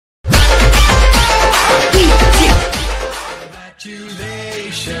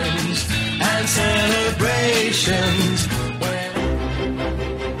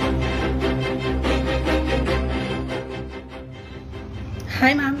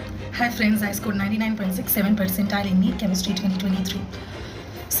Hi ma'am. Hi friends, I scored 99.67 percentile in NEET Chemistry 2023.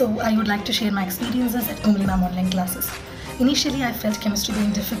 So I would like to share my experiences at Komali Mam online classes. Initially I felt chemistry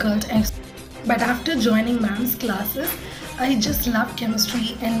being difficult, but after joining ma'am's classes, I just loved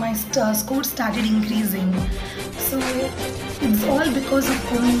chemistry and my score started increasing. So it's all because of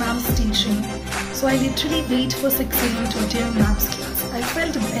Komali Mam's teaching. So I literally wait for 6 AM to attend ma'am's class. I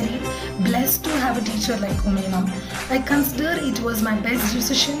felt very blessed to have a teacher like Komali Mam. I consider it was my best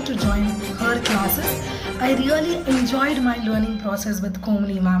decision to join her classes. I really enjoyed my learning process with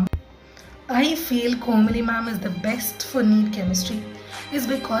Komali Mam. I feel Komali Mam is the best for NEET chemistry is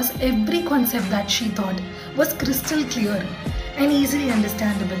because every concept that she taught was crystal clear and easily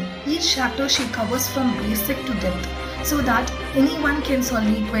understandable. Each chapter she covers from basic to depth so that anyone can solve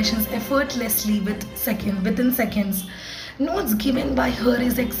NEET questions effortlessly within seconds. Notes given by her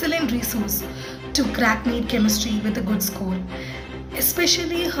is excellent resource to crack NEET chemistry with a good score.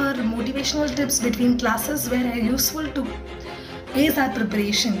 Especially her motivational tips between classes were useful to ace our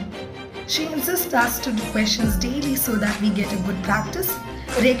preparation. She insists us to do questions daily so that we get a good practice.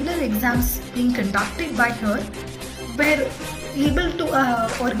 Regular exams being conducted by her were able to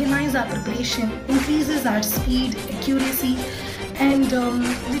organize our preparation, increases our speed, accuracy, and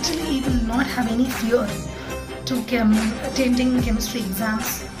literally we will not have any fear to attending chemistry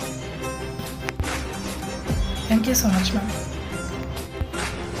exams. Thank you so much ma'am.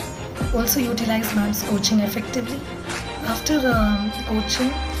 Also utilize ma'am's coaching effectively. After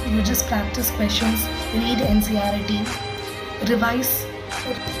coaching, you just practice questions, read NCERT, revise.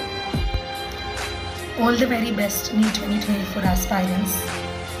 All the very best NEET 2024 aspirants.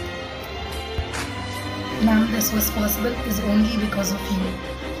 Ma'am, this was possible is only because of you.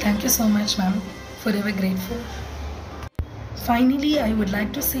 Thank you so much ma'am. Forever grateful. Finally, I would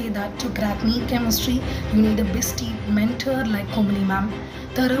like to say that to crack NEET chemistry, you need a bestie mentor like Komali Mam,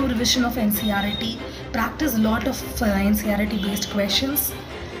 thorough revision of NCERT, practice a lot of NCERT based questions,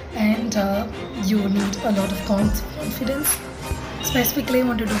 and you need a lot of confidence. Specifically, I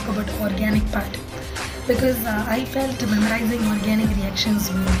want to talk about organic part because I felt memorizing organic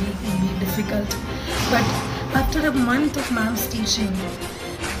reactions will be difficult, but after a month of ma'am's teaching,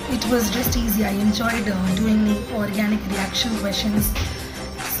 it was just easy. I enjoyed doing the organic reaction questions.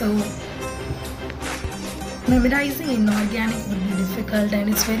 So memorizing inorganic would be difficult and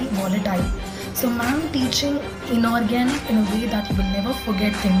it's very volatile. So ma'am teaching inorganic in a way that you will never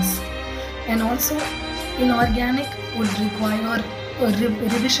forget things. And also inorganic would require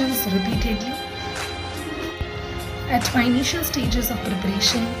revisions repeatedly. At my initial stages of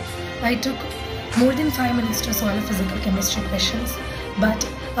preparation, I took more than 5 minutes to solve physical chemistry questions. But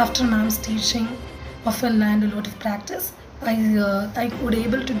after ma'am's teaching, often and a lot of practice, I would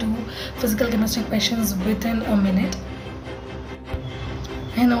able to do physical chemistry questions within a minute.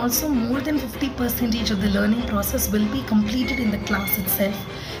 And also more than 50% of the learning process will be completed in the class itself.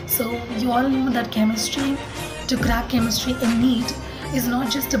 So you all know that chemistry, to crack chemistry in NEET, is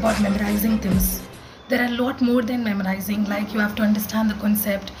not just about memorizing things. There are a lot more than memorizing, like you have to understand the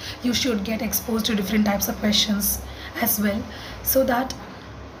concept, you should get exposed to different types of questions as well, so that